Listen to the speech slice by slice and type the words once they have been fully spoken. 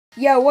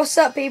Yo, what's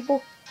up,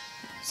 people?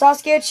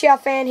 Sasuke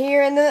Chef Fan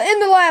here. In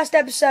the last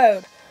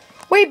episode,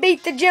 we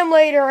beat the gym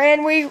leader,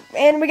 and we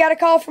got a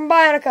call from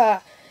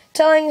Bionica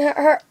telling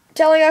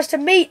us to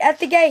meet at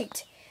the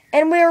gate,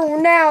 and we're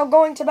now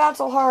going to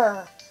battle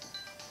her.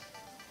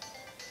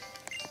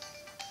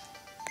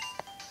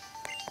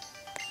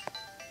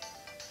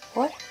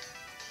 What?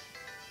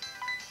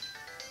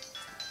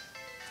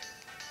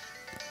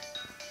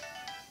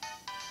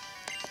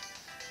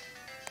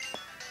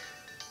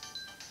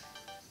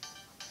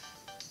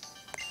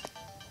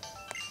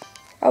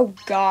 Oh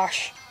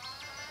gosh.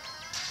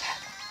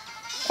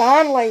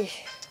 Finally.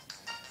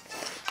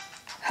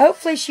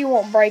 Hopefully she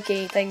won't break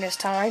anything this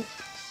time.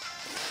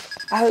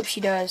 I hope she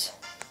does.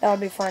 That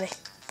would be funny.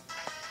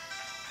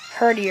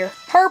 Herdier.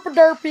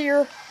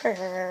 Herpaderpier.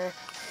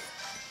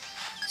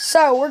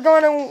 So we're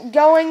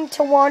going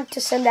to want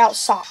to send out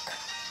Sock.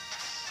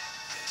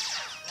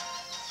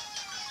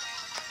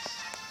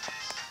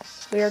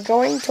 We are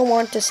going to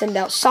want to send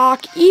out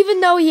Sock,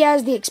 even though he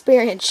has the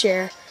experience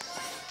share.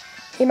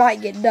 He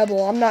might get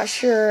double. I'm not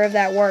sure if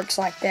that works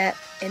like that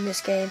in this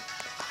game.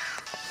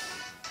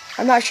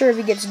 I'm not sure if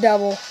he gets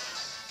double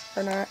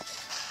or not.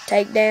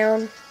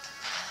 Takedown.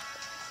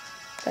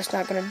 That's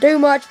not going to do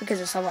much because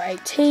it's level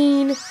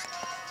 18.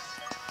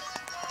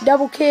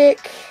 Double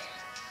kick.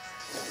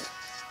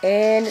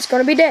 And it's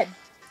going to be dead.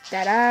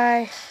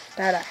 Die.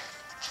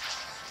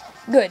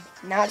 Good.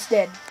 Now it's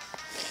dead.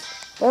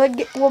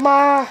 Will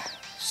my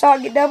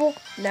Sock get double?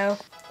 No.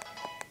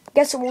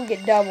 Guess it won't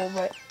get double,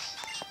 but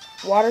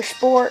water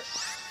sport,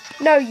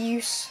 no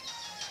use.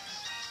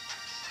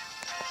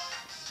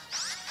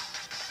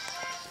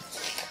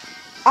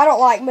 I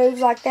don't like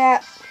moves like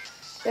that.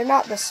 They're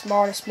not the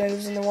smartest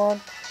moves in the world.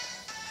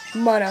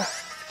 Mana. I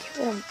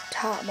forget what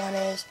top mana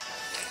is.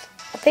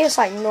 I think it's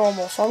like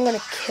normal, so I'm gonna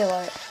kill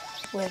it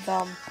with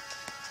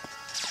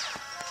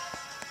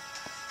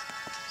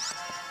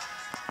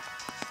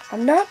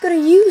I'm not gonna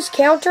use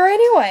counter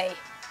anyway.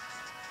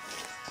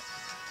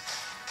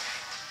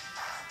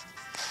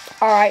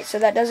 Alright, so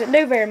that doesn't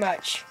do very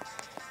much.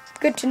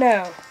 Good to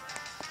know.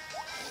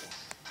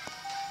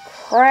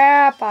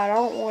 Crap, I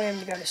don't want him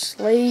to go to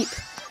sleep.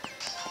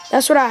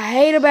 That's what I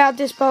hate about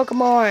this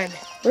Pokemon.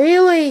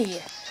 Really?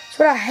 That's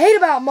what I hate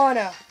about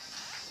Mana.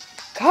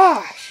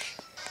 Gosh.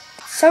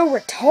 It's so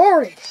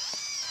retarded.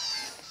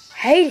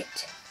 Hate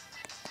it.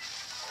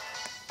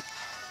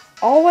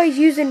 Always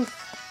using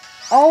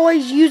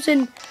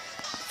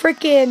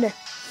freaking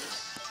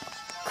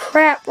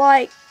crap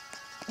like,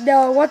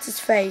 no, what's his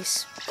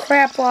face?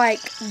 Crap like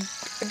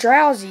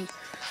Drowsy.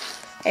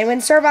 And when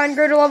Servine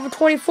grew to level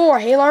 24,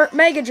 he learned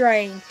Mega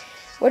Drain,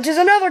 which is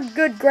another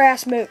good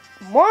grass move.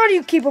 Why do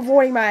you keep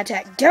avoiding my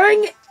attack?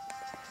 Dang it!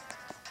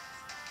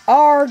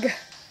 Arg.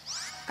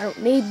 I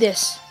don't need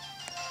this.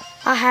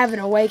 I have an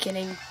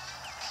awakening.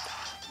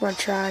 I'm going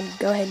to try and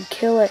go ahead and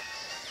kill it.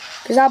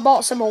 Because I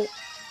bought some...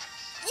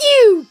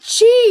 You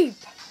cheap!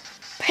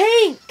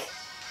 Pink!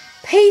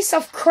 Piece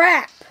of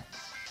crap!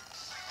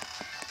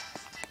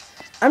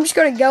 I'm just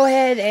going to go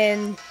ahead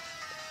and...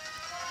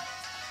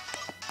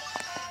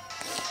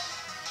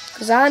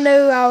 Because I knew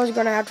I was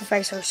going to have to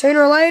face her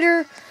sooner or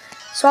later.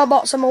 So I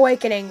bought some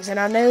awakenings. And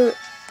I knew...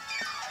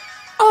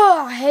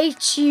 Oh, I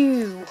hate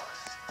you.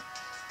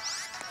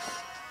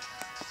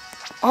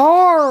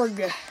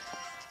 Arg.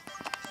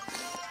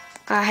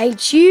 I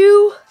hate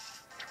you.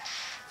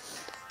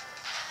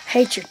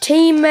 Hate your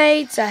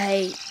teammates. I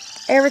hate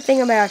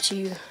everything about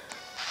you.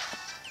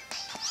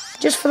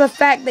 Just for the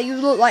fact that you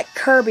look like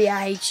Kirby,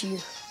 I hate you.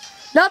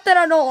 Not that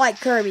I don't like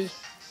Kirby.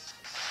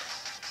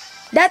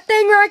 That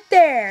thing right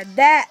there,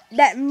 that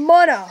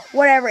Mana,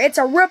 whatever, it's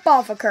a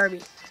ripoff of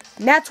Kirby.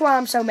 And that's why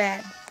I'm so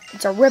mad.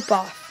 It's a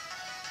ripoff.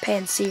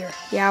 Pansear.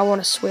 Yeah, I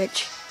want to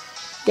switch.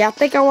 Yeah, I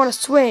think I want to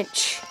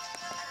switch.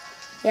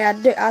 Yeah, I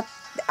do.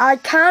 I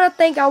kind of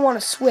think I want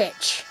to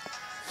switch.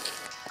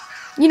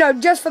 You know,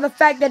 just for the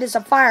fact that it's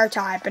a fire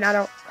type and I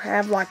don't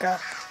have like a...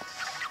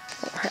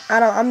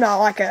 I'm not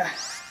like a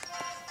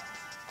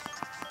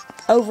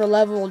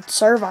over-leveled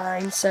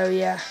Servine, so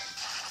yeah.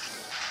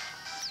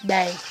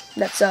 Dang,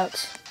 that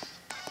sucks.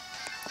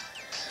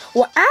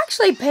 Well,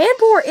 actually,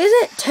 Panpour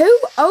isn't too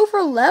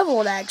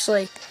over-leveled,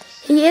 actually.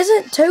 He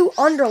isn't too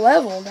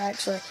under-leveled,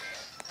 actually.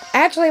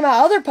 Actually, my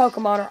other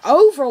Pokemon are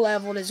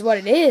over-leveled is what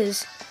it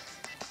is.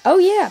 Oh,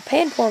 yeah,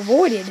 Panpour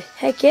voided.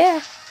 Heck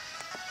yeah.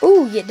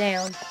 Ooh, get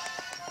down.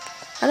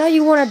 I know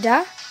you want to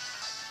die.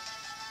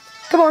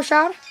 Come on,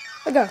 Shada.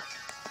 Let's go.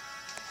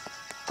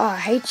 Oh, I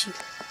hate you.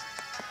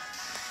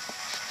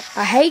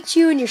 I hate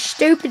you and your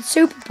stupid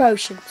super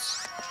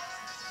potions.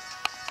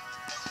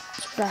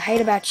 That's what I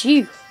hate about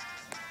you.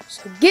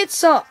 So get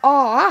some.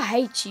 Oh, I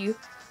hate you.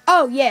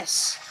 Oh,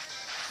 yes.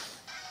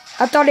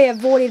 I thought he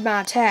avoided my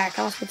attack.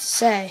 I was about to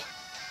say.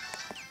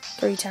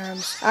 3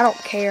 times. I don't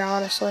care,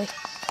 honestly.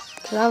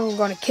 Because I'm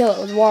going to kill it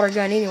with water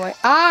gun anyway.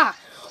 Ah!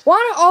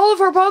 Why do all of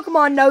her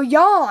Pokemon know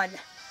Yawn?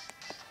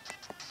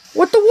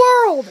 What the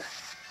world?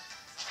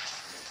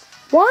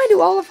 Why do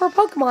all of her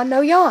Pokemon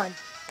know Yawn?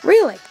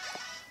 Really?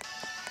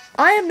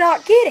 I am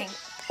not kidding.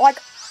 Like,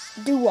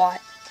 do what?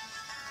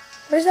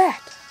 What is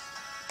that?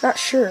 Not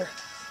sure.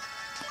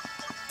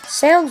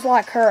 Sounds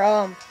like her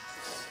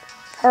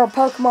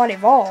Pokemon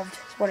evolved. Is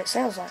what it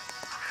sounds like.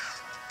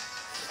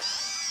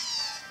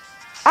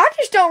 I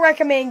just don't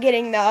recommend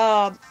getting the,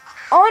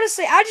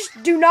 honestly, I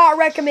just do not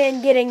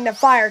recommend getting the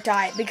fire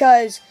type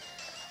because,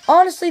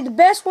 honestly, the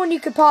best one you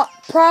could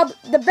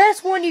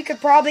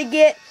probably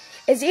get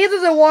is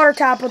either the water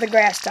type or the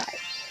grass type.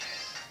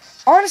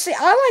 Honestly,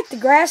 I like the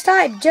grass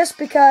type just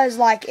because,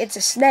 like, it's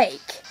a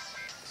snake.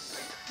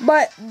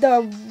 But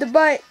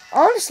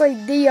honestly,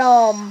 the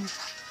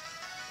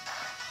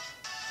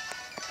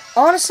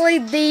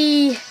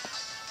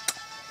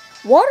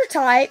water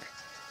type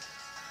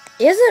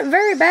isn't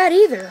very bad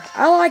either.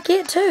 I like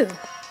it too.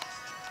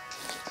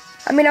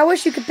 I mean, I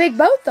wish you could pick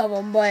both of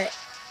them, but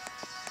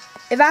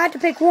if I had to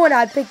pick one,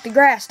 I'd pick the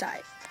grass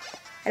type.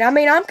 And I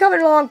mean, I'm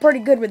coming along pretty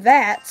good with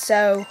that,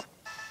 so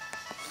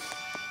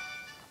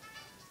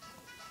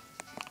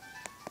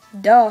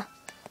duh.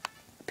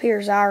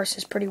 Appears Iris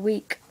is pretty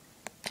weak.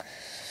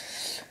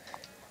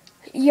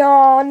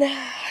 Yawn.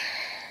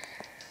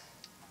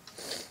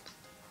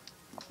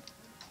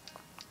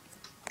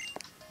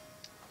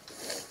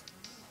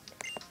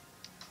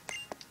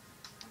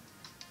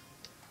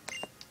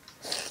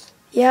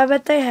 Yeah, I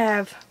bet they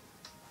have.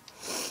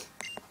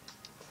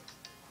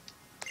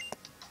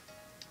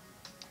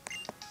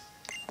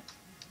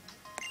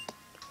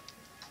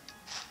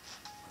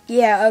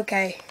 Yeah,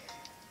 okay.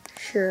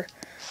 Sure.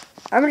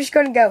 I'm just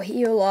going to go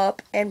heal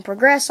up and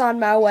progress on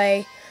my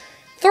way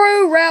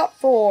through Route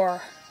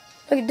 4.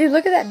 Look at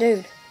that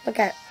dude. Look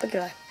at it. Look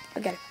at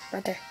it.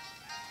 Right there.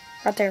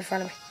 Right there in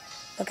front of me.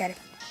 Look at it.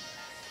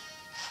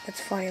 That's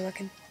funny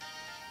looking.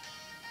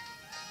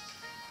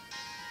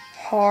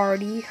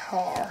 Hardy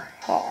har.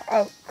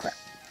 Oh, crap.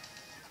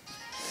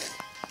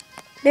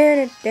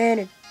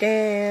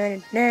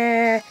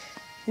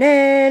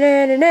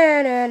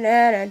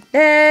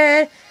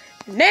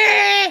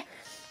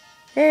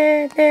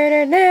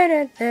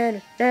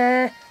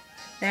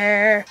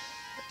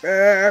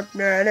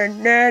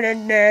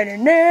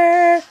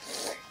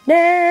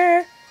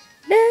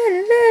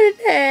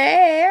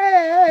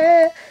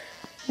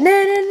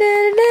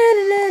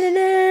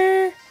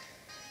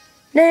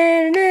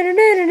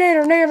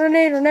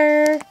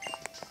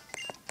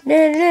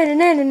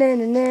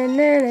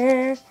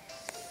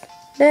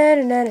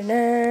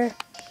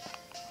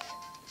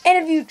 And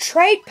if you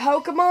trade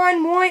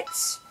Pokemon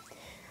once,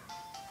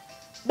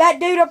 that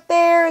dude up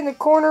there in the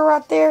corner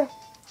right there,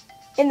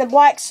 in the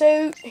black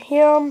suit,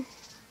 him,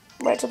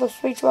 right till the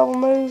speech bubble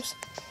moves,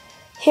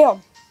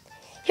 him.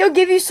 He'll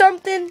give you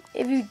something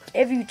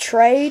if you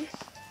trade.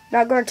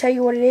 Not gonna tell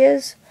you what it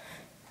is.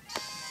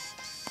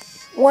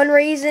 One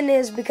reason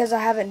is because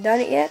I haven't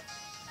done it yet.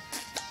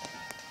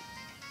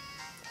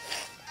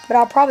 But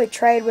I'll probably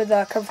trade with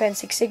Curvefan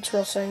 66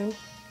 real soon.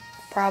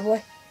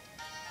 Probably.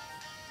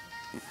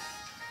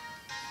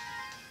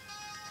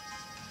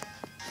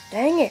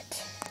 Dang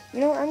it. You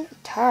know what? I'm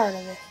tired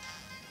of this.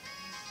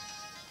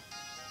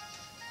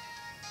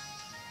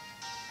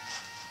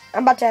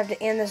 I'm about to have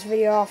to end this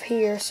video off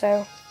here,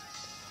 so.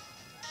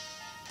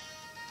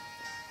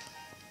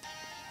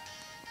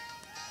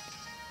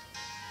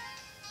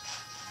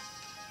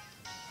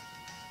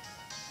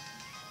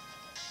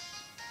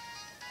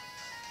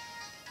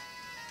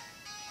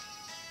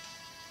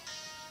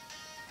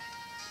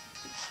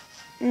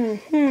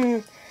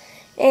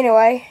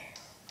 Anyway.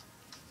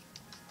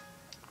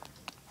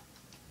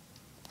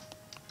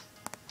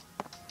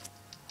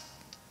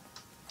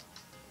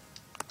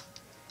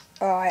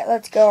 Alright,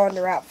 let's go on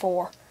to Route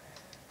 4.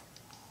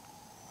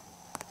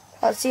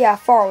 Let's see how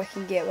far we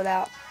can get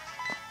without...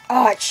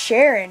 Oh, it's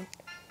Sharon.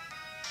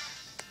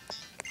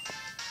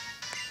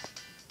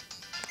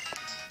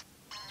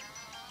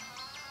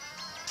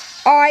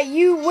 Alright,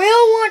 you will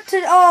want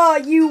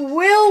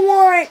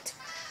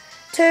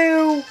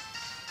to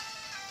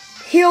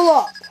heal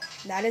up.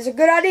 That is a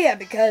good idea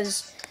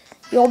because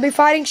you'll be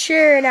fighting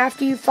Sharon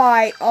after you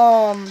fight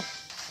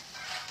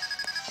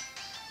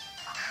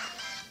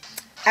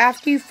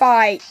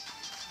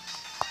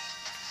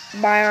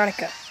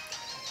Bionica.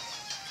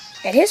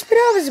 And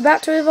Hispidove is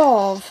about to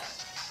evolve.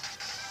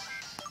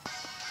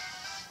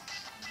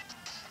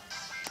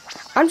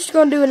 I'm just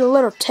going to do a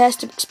little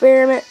test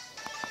experiment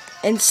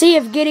and see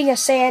if getting a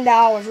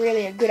Sandile was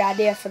really a good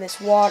idea for this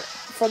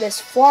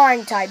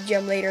flying type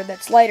gym leader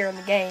that's later in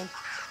the game.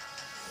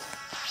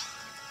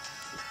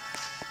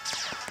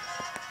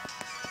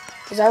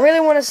 Because I really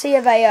want to see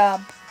if a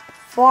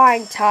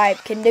flying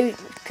type can do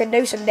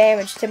some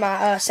damage to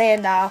my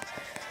Sandile.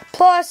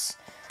 Plus,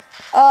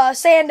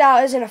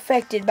 Sandile isn't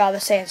affected by the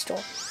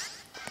sandstorm.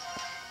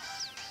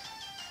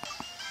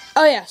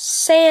 Oh yeah,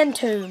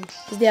 Sandtomb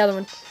is the other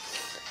one.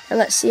 And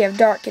let's see if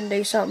Dark can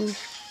do something.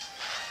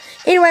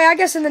 Anyway, I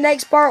guess in the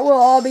next part we'll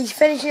all be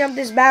finishing up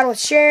this battle with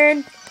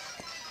Sharon.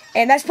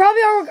 And that's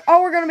probably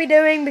all we're going to be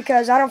doing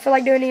because I don't feel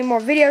like doing any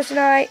more videos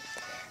tonight.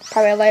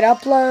 Probably a late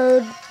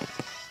upload.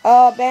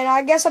 And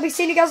I guess I'll be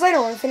seeing you guys later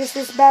when we finish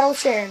this battle with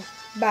Sharon.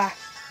 Bye.